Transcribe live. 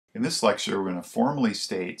In this lecture, we're going to formally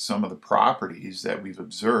state some of the properties that we've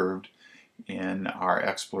observed in our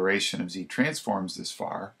exploration of Z-transforms this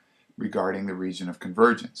far regarding the region of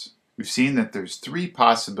convergence. We've seen that there's three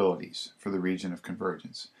possibilities for the region of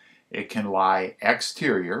convergence. It can lie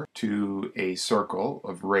exterior to a circle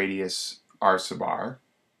of radius r sub r.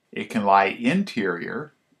 It can lie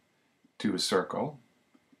interior to a circle,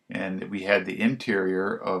 and we had the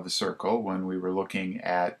interior of a circle when we were looking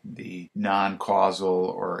at the non-causal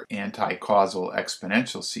or anti-causal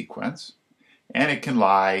exponential sequence, and it can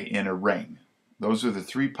lie in a ring. Those are the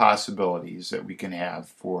three possibilities that we can have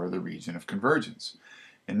for the region of convergence.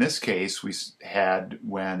 In this case,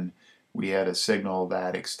 when we had a signal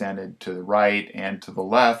that extended to the right and to the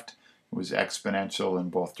left, it was exponential in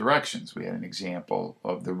both directions. We had an example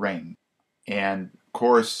of the ring. And of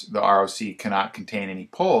course, the ROC cannot contain any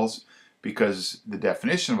poles because the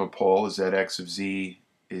definition of a pole is that x of z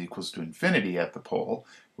is equals to infinity at the pole,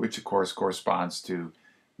 which of course corresponds to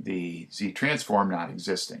the Z-transform not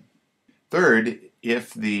existing. Third,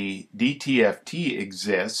 if the DTFT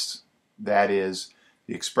exists, that is,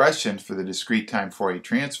 the expression for the discrete time Fourier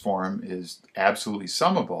transform is absolutely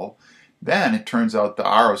summable, then it turns out the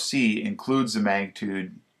ROC includes the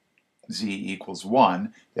magnitude z equals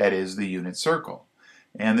 1, that is the unit circle.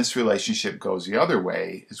 And this relationship goes the other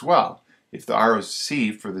way as well. If the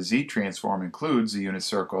ROC for the Z-transform includes the unit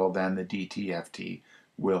circle, then the DTFT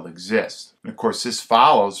will exist. And of course, this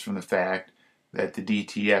follows from the fact that the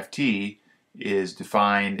DTFT is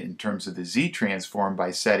defined in terms of the Z-transform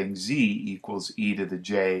by setting z equals e to the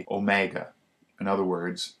j omega. In other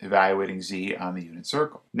words, evaluating z on the unit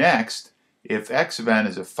circle. Next, if x of n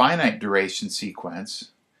is a finite duration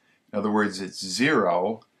sequence, in other words, it's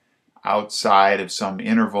 0 outside of some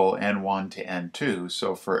interval n1 to n2,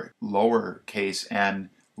 so for lowercase n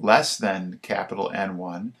less than capital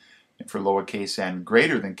N1, and for lowercase n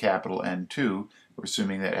greater than capital N2, we're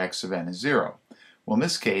assuming that x of n is 0. Well, in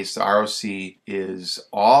this case, the ROC is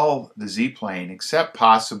all the z-plane except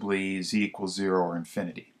possibly z equals 0 or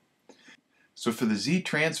infinity. So for the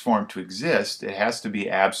Z-transform to exist, it has to be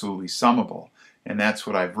absolutely summable. And that's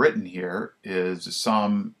what I've written here, is a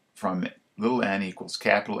sum from little n equals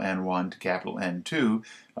capital N1 to capital N2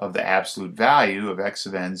 of the absolute value of x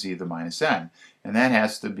of n z to the minus n. And that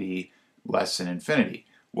has to be less than infinity.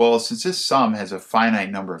 Well, since this sum has a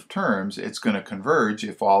finite number of terms, it's going to converge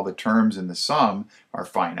if all the terms in the sum are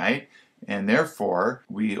finite, and therefore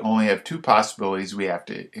we only have two possibilities we have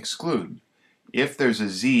to exclude. If there's a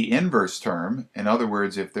z inverse term, in other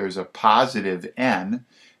words, if there's a positive n,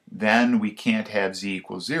 then we can't have z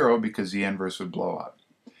equals 0 because the inverse would blow up.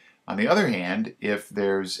 On the other hand, if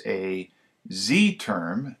there's a z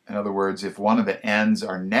term, in other words, if one of the n's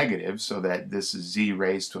are negative, so that this is z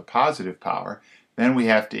raised to a positive power, then we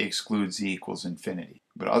have to exclude z equals infinity.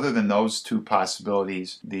 But other than those two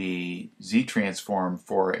possibilities, the Z-transform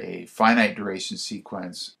for a finite duration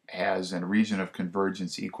sequence has a region of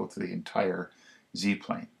convergence equal to the entire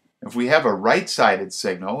z-plane. If we have a right-sided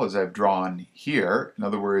signal, as I've drawn here, in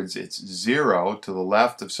other words, it's 0 to the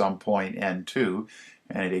left of some point n2,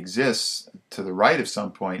 and it exists to the right of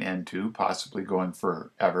some point n2, possibly going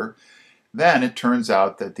forever, then it turns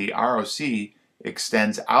out that the ROC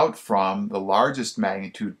extends out from the largest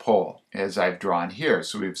magnitude pole, as I've drawn here.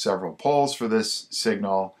 So we have several poles for this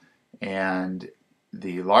signal, and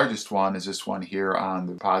the largest one is this one here on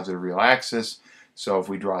the positive real axis. So if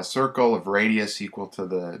we draw a circle of radius equal to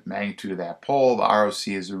the magnitude of that pole, the ROC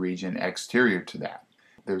is the region exterior to that.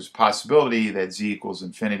 There's a possibility that z equals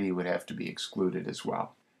infinity would have to be excluded as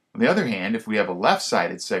well. On the other hand, if we have a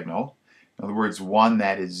left-sided signal, in other words, one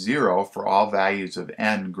that is 0 for all values of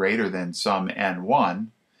n greater than some n1,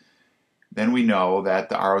 then we know that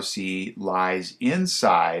the ROC lies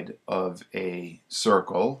inside of a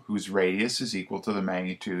circle whose radius is equal to the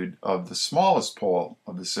magnitude of the smallest pole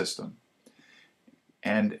of the system,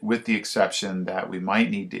 and with the exception that we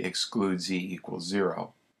might need to exclude z equals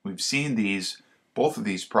 0. We've seen both of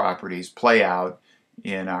these properties play out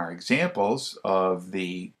in our examples of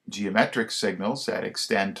the geometric signals that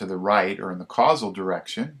extend to the right or in the causal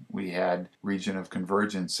direction. We had region of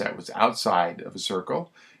convergence that was outside of a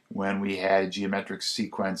circle. When we had a geometric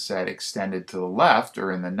sequence that extended to the left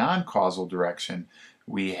or in the non-causal direction,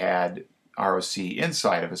 we had ROC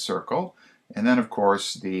inside of a circle. And then, of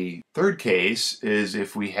course, the third case is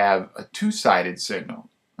if we have a two-sided signal.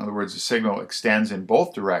 In other words, the signal extends in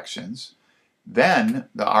both directions. Then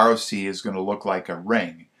the ROC is going to look like a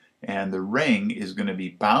ring, and the ring is going to be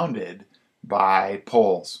bounded by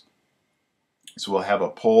poles. So we'll have a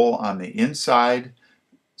pole on the inside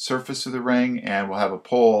surface of the ring, and we'll have a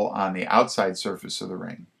pole on the outside surface of the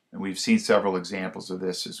ring. And we've seen several examples of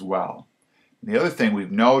this as well. The other thing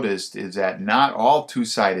we've noticed is that not all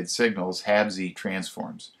two-sided signals have Z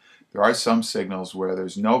transforms. There are some signals where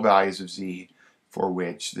there's no values of Z for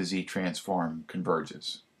which the Z transform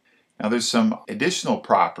converges. Now there's some additional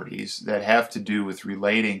properties that have to do with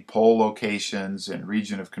relating pole locations and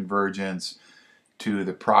region of convergence to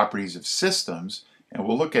the properties of systems, and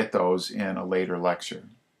we'll look at those in a later lecture.